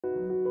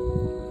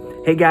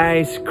Hey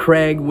guys,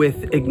 Craig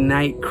with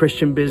Ignite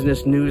Christian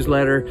Business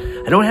Newsletter.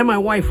 I don't have my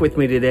wife with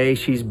me today.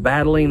 She's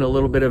battling a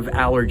little bit of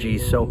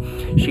allergies, so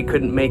she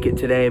couldn't make it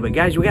today. But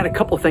guys, we got a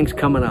couple things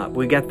coming up.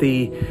 We got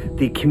the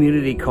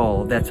community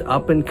call that's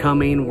up and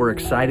coming. We're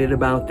excited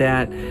about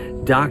that.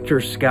 Dr.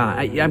 Scott,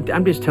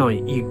 I'm just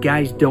telling you, you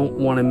guys don't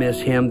want to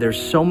miss him.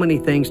 There's so many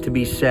things to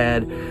be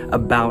said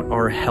about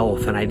our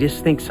health, and I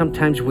just think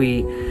sometimes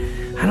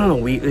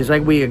it's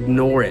like we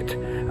ignore it.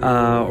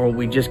 Or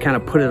we just kind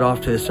of put it off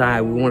to the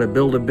side. We want to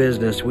build a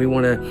business. We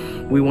want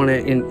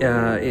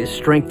to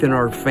strengthen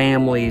our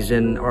families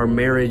and our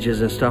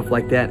marriages and stuff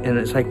like that. And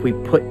it's like we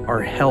put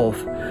our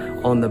health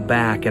on the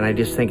back. And I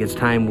just think it's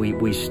time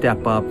we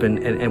step up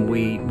and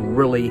we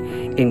really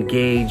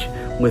engage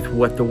with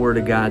what the Word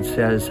of God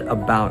says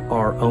about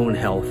our own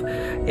health.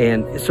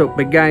 And so,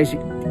 but guys,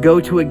 go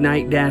to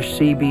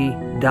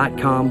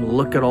ignite-cb.com.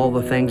 Look at all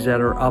the things that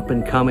are up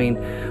and coming.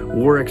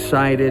 We're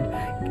excited.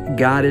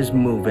 God is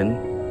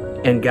moving.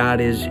 And God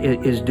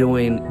is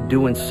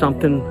doing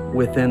something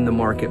within the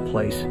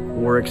marketplace.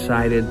 We're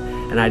excited,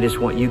 and I just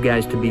want you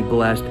guys to be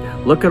blessed.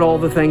 Look at all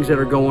the things that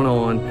are going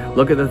on.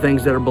 Look at the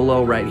things that are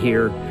below right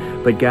here.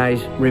 But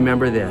guys,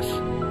 remember this: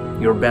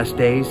 your best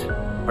days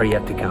are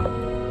yet to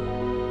come.